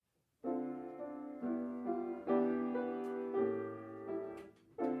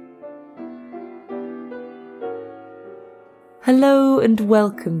Hello and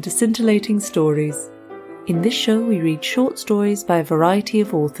welcome to Scintillating Stories. In this show we read short stories by a variety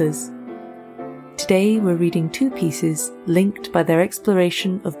of authors. Today we're reading two pieces linked by their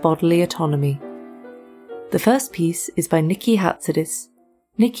exploration of bodily autonomy. The first piece is by Nikki Hatzidis.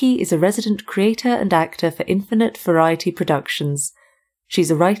 Nikki is a resident creator and actor for Infinite Variety Productions.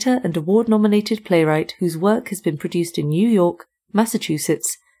 She's a writer and award-nominated playwright whose work has been produced in New York,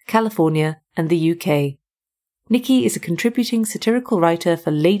 Massachusetts, California, and the UK. Nikki is a contributing satirical writer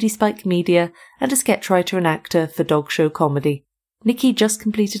for Lady Spike Media and a sketch writer and actor for Dog Show Comedy. Nikki just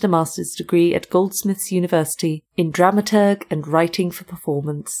completed a master's degree at Goldsmiths University in dramaturg and writing for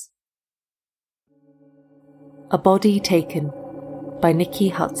performance. A Body Taken by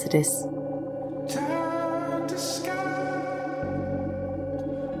Nikki Hatzidis.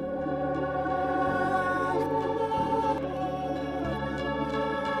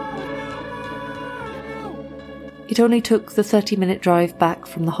 It only took the 30-minute drive back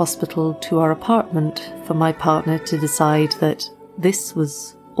from the hospital to our apartment for my partner to decide that this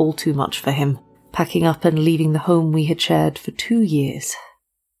was all too much for him, packing up and leaving the home we had shared for 2 years.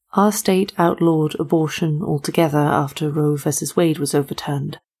 Our state outlawed abortion altogether after Roe v. Wade was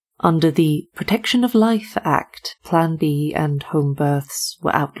overturned. Under the Protection of Life Act, Plan B and home births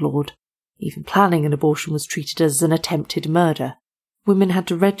were outlawed. Even planning an abortion was treated as an attempted murder. Women had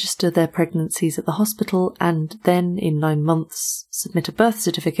to register their pregnancies at the hospital and then, in 9 months, submit a birth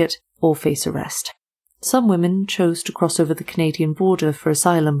certificate or face arrest. Some women chose to cross over the Canadian border for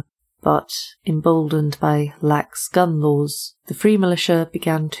asylum, but, emboldened by lax gun laws, the Free Militia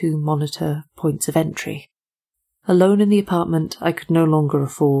began to monitor points of entry. Alone in the apartment I could no longer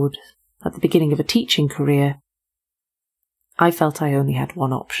afford, at the beginning of a teaching career, I felt I only had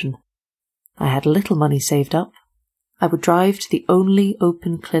one option. I had little money saved up. I would drive to the only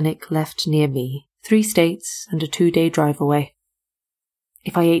open clinic left near me, 3 states and a 2-day drive away.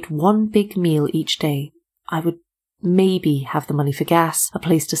 If I ate one big meal each day, I would maybe have the money for gas, a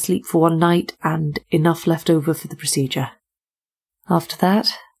place to sleep for 1 night, and enough left over for the procedure. After that,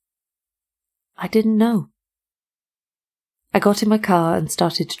 I didn't know. I got in my car and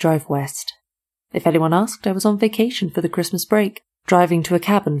started to drive west. If anyone asked, I was on vacation for the Christmas break, driving to a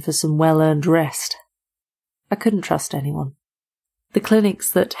cabin for some well-earned rest. I couldn't trust anyone. The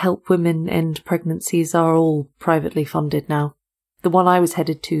clinics that help women end pregnancies are all privately funded now. The one I was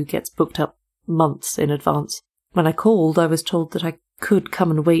headed to gets booked up months in advance. When I called, I was told that I could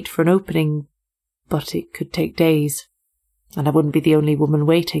come and wait for an opening, but it could take days, and I wouldn't be the only woman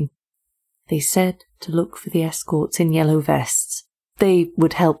waiting. They said to look for the escorts in yellow vests. They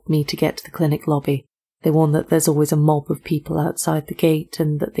would help me to get to the clinic lobby. They warn that there's always a mob of people outside the gate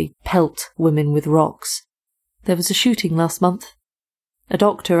and that they pelt women with rocks. There was a shooting last month. A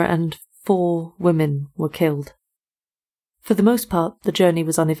doctor and 4 women were killed. For the most part, the journey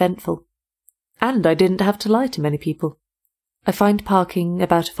was uneventful. And I didn't have to lie to many people. I find parking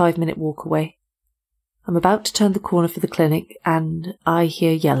about a 5-minute walk away. I'm about to turn the corner for the clinic, and I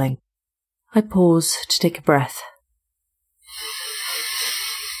hear yelling. I pause to take a breath.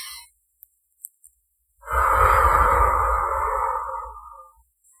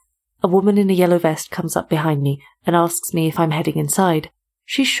 A woman in a yellow vest comes up behind me and asks me if I'm heading inside.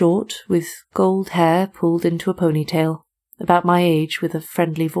 She's short, with gold hair pulled into a ponytail, about my age with a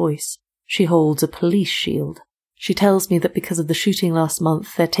friendly voice. She holds a police shield. She tells me that because of the shooting last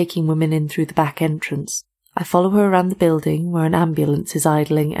month, they're taking women in through the back entrance. I follow her around the building where an ambulance is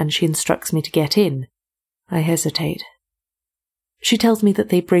idling and she instructs me to get in. I hesitate. She tells me that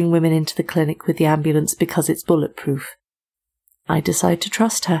they bring women into the clinic with the ambulance because it's bulletproof. I decide to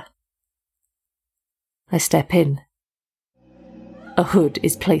trust her. I step in. A hood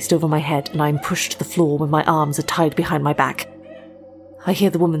is placed over my head and I am pushed to the floor when my arms are tied behind my back. I hear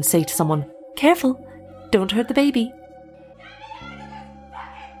the woman say to someone, "Careful, don't hurt the baby."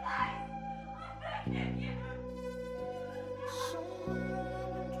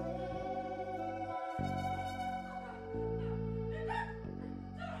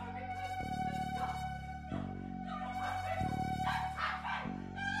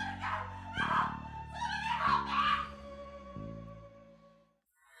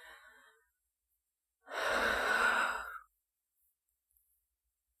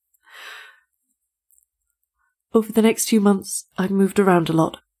 Over the next few months, I've moved around a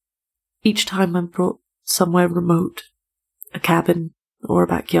lot. Each time I'm brought somewhere remote, a cabin or a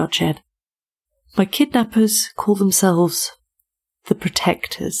backyard shed. My kidnappers call themselves the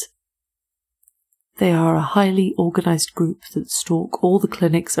Protectors. They are a highly organised group that stalk all the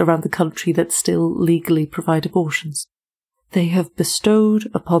clinics around the country that still legally provide abortions. They have bestowed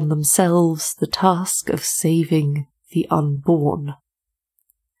upon themselves the task of saving the unborn.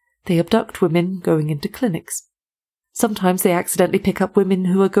 They abduct women going into clinics. Sometimes they accidentally pick up women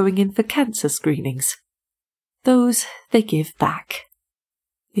who are going in for cancer screenings. Those they give back.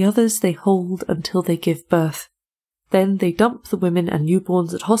 The others they hold until they give birth. Then they dump the women and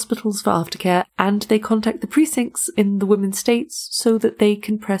newborns at hospitals for aftercare, and they contact the precincts in the women's states so that they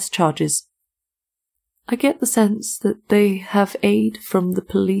can press charges. I get the sense that they have aid from the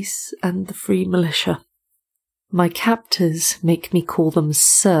police and the free militia. My captors make me call them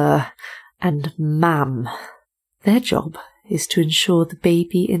Sir and Ma'am. Their job is to ensure the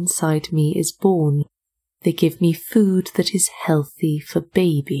baby inside me is born. They give me food that is healthy for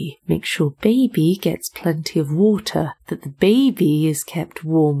baby, make sure baby gets plenty of water, that the baby is kept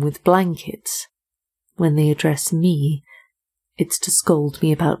warm with blankets. When they address me, it's to scold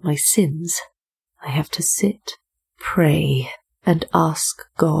me about my sins. I have to sit, pray, and ask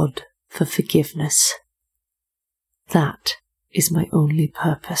God for forgiveness. That is my only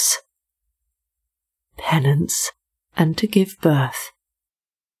purpose. Penance, and to give birth.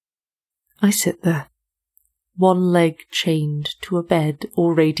 I sit there, one leg chained to a bed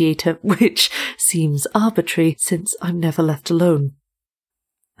or radiator, which seems arbitrary since I'm never left alone.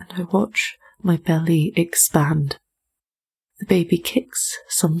 And I watch my belly expand. The baby kicks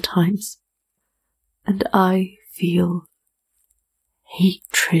sometimes, and I feel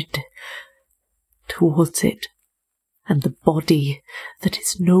hatred towards it and the body that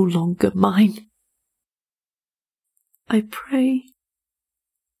is no longer mine. I pray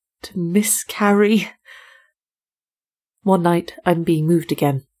to miscarry. One night I'm being moved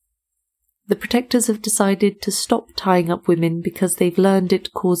again. The protectors have decided to stop tying up women because they've learned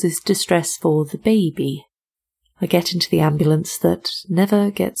it causes distress for the baby. I get into the ambulance that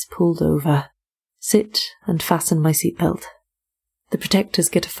never gets pulled over, sit and fasten my seatbelt. The protectors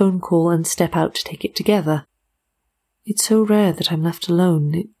get a phone call and step out to take it together. It's so rare that I'm left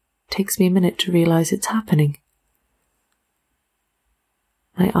alone, it takes me a minute to realise it's happening.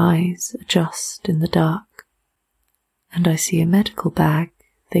 My eyes adjust in the dark, and I see a medical bag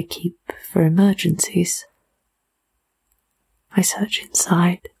they keep for emergencies. I search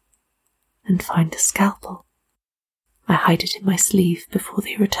inside and find a scalpel. I hide it in my sleeve before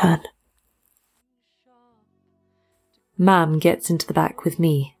they return. Ma'am gets into the back with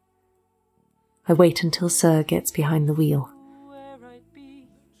me. I wait until Sir gets behind the wheel.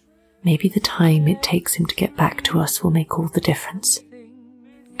 Maybe the time it takes him to get back to us will make all the difference.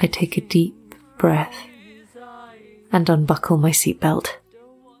 I take a deep breath and unbuckle my seatbelt.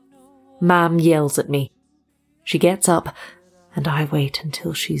 Ma'am yells at me. She gets up, and I wait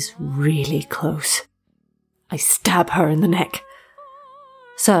until she's really close. I stab her in the neck.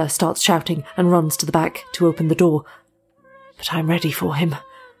 Sir starts shouting and runs to the back to open the door, but I'm ready for him.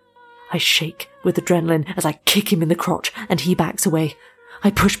 I shake with adrenaline as I kick him in the crotch, and he backs away.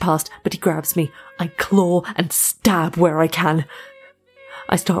 I push past, but he grabs me. I claw and stab where I can.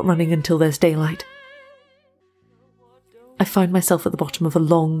 I start running until there's daylight. I find myself at the bottom of a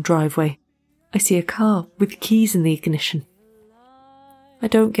long driveway. I see a car with keys in the ignition. I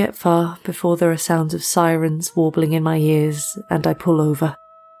don't get far before there are sounds of sirens warbling in my ears, and I pull over.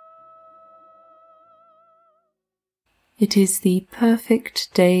 It is the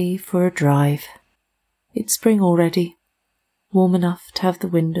perfect day for a drive. It's spring already, warm enough to have the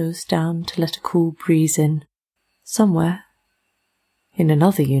windows down to let a cool breeze in. Somewhere, in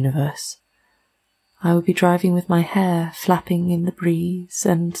another universe, I would be driving with my hair flapping in the breeze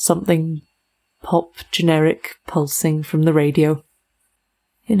and something pop generic pulsing from the radio.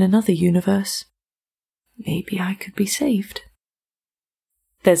 In another universe, maybe I could be saved.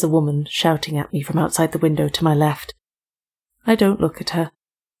 There's a woman shouting at me from outside the window to my left. I don't look at her.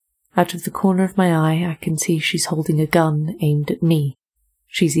 Out of the corner of my eye, I can see she's holding a gun aimed at me.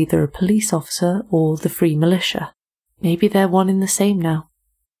 She's either a police officer or the free militia. Maybe they're one in the same now.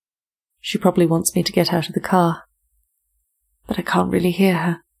 She probably wants me to get out of the car, but I can't really hear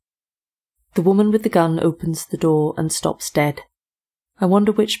her. The woman with the gun opens the door and stops dead. I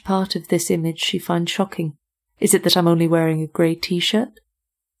wonder which part of this image she finds shocking. Is it that I'm only wearing a grey t-shirt?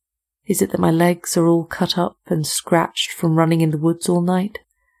 Is it that my legs are all cut up and scratched from running in the woods all night?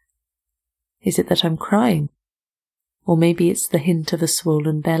 Is it that I'm crying? Or maybe it's the hint of a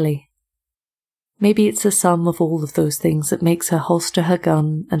swollen belly. Maybe it's the sum of all of those things that makes her holster her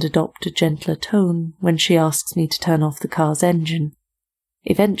gun and adopt a gentler tone when she asks me to turn off the car's engine.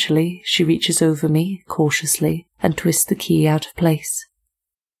 Eventually, she reaches over me, cautiously, and twists the key out of place.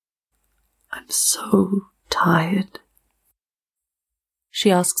 I'm so tired.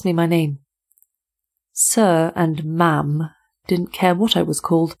 She asks me my name. Sir and Ma'am didn't care what I was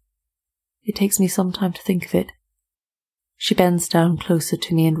called. It takes me some time to think of it. She bends down closer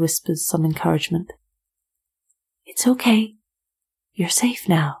to me and whispers some encouragement. It's okay. You're safe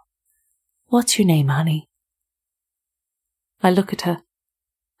now. What's your name, honey? I look at her,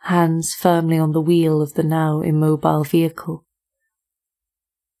 hands firmly on the wheel of the now immobile vehicle.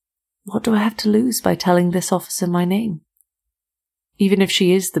 What do I have to lose by telling this officer my name? Even if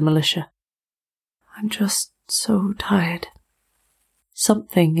she is the militia. I'm just so tired.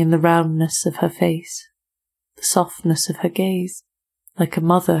 Something in the roundness of her face, the softness of her gaze, like a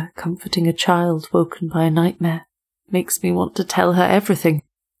mother comforting a child woken by a nightmare, makes me want to tell her everything.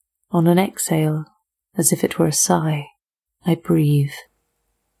 On an exhale, as if it were a sigh, I breathe.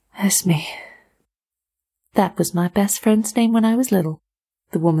 Esme. That was my best friend's name when I was little.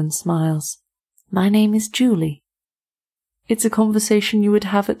 The woman smiles. My name is Julie. It's a conversation you would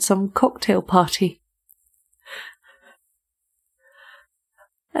have at some cocktail party.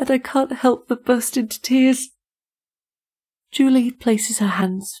 And I can't help but burst into tears. Julie places her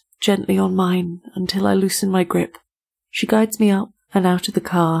hands gently on mine until I loosen my grip. She guides me up and out of the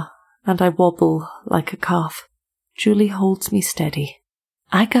car, and I wobble like a calf. Julie holds me steady.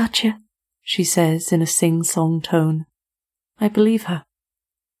 I gotcha, she says in a sing-song tone. I believe her.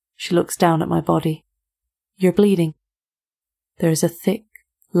 She looks down at my body. You're bleeding. There is a thick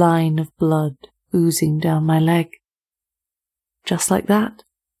line of blood oozing down my leg. Just like that.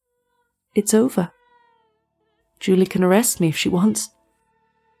 It's over. Julie can arrest me if she wants.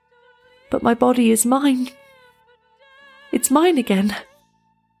 But my body is mine. It's mine again.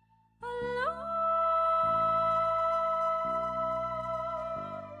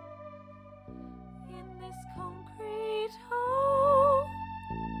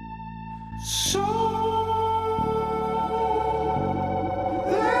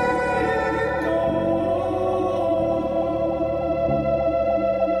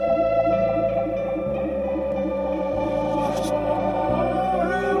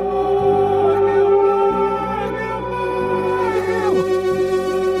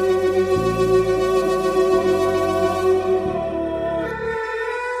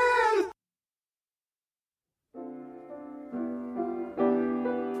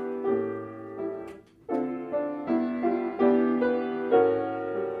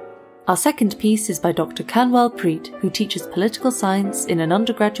 Our second piece is by Dr. Kanwal Preet, who teaches political science in an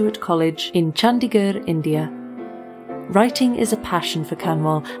undergraduate college in Chandigarh, India. Writing is a passion for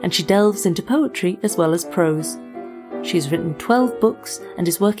Kanwal, and she delves into poetry as well as prose. She has written 12 books and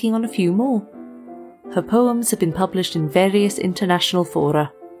is working on a few more. Her poems have been published in various international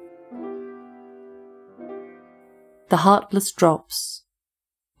fora. The Heartless Drops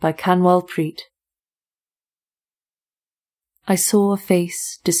by Kanwal Preet. I saw a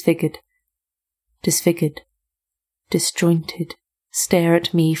face disfigured, disjointed, stare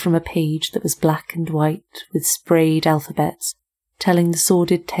at me from a page that was black and white with sprayed alphabets, telling the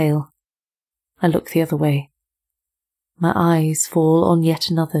sordid tale. I look the other way. My eyes fall on yet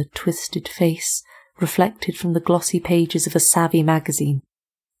another twisted face, reflected from the glossy pages of a savvy magazine.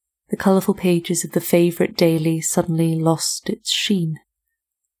 The colourful pages of the favourite daily suddenly lost its sheen.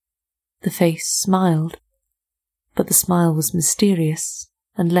 The face smiled, but the smile was mysterious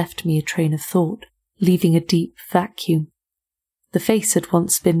and left me a train of thought, leaving a deep vacuum. The face had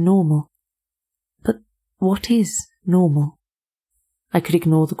once been normal. But what is normal? I could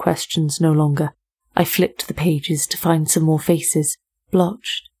ignore the questions no longer. I flipped the pages to find some more faces,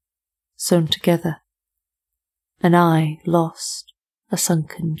 blotched, sewn together. An eye lost, a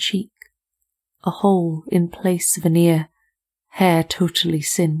sunken cheek, a hole in place of an ear, hair totally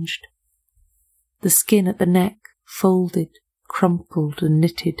singed. The skin at the neck folded, crumpled and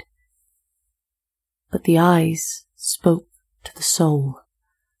knitted. But the eyes spoke to the soul,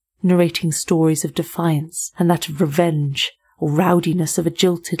 narrating stories of defiance and that of revenge or rowdiness of a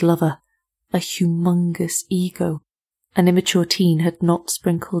jilted lover, a humongous ego. An immature teen had not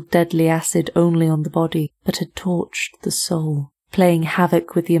sprinkled deadly acid only on the body, but had torched the soul, playing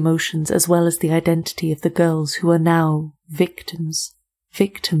havoc with the emotions as well as the identity of the girls who are now victims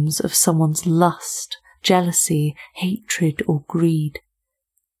of someone's lust, jealousy, hatred or greed.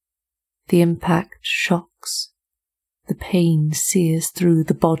 The impact shocks. The pain sears through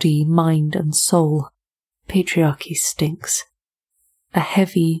the body, mind and soul. Patriarchy stinks. A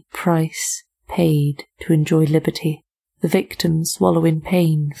heavy price paid to enjoy liberty. The victims wallow in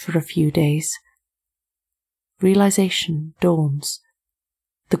pain for a few days. Realization dawns.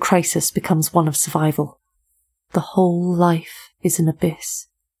 The crisis becomes one of survival. The whole life is an abyss.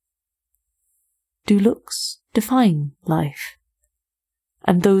 Do looks define life?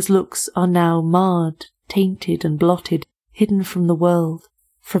 And those looks are now marred, tainted and blotted, hidden from the world,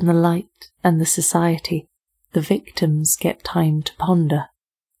 from the light and the society. the victims get time to ponder.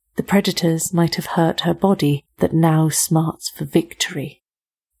 The predators might have hurt her body that now smarts for victory.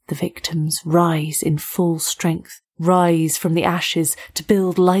 The victims rise in full strength, rise from the ashes to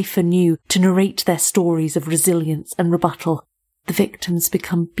build life anew, to narrate their stories of resilience and rebuttal. The victims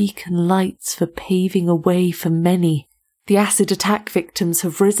become beacon lights for paving a way for many. The acid attack victims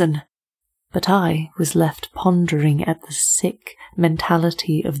have risen. But I was left pondering at the sick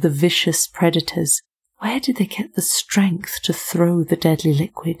mentality of the vicious predators. Where did they get the strength to throw the deadly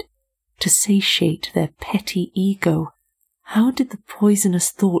liquid, to satiate their petty ego? How did the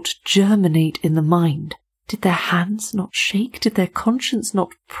poisonous thought germinate in the mind? Did their hands not shake? Did their conscience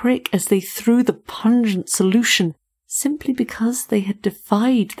not prick as they threw the pungent solution, simply because they had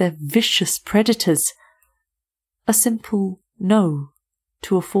defied their vicious predators? A simple no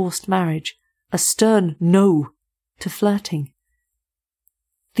to a forced marriage, a stern no to flirting.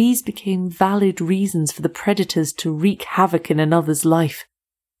 These became valid reasons for the predators to wreak havoc in another's life.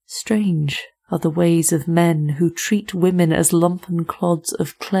 Strange are the ways of men who treat women as lumpen clods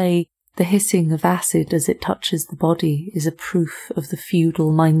of clay. The hissing of acid as it touches the body is a proof of the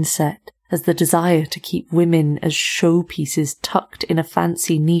feudal mindset, as the desire to keep women as showpieces tucked in a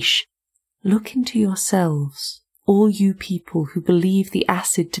fancy niche. Look into yourselves, all you people who believe the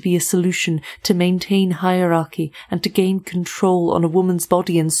acid to be a solution to maintain hierarchy and to gain control on a woman's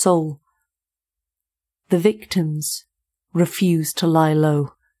body and soul. The victims refuse to lie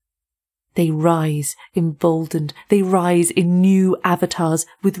low. They rise emboldened, they rise in new avatars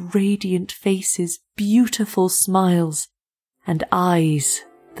with radiant faces, beautiful smiles, and eyes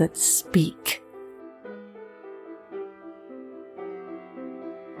that speak.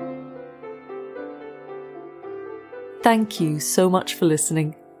 Thank you so much for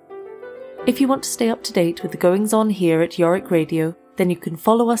listening. If you want to stay up to date with the goings-on here at Yorick Radio, then you can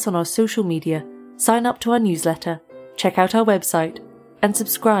follow us on our social media, sign up to our newsletter, check out our website, and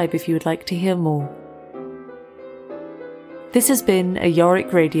subscribe if you would like to hear more. This has been a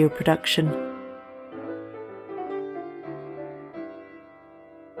Yorick Radio production.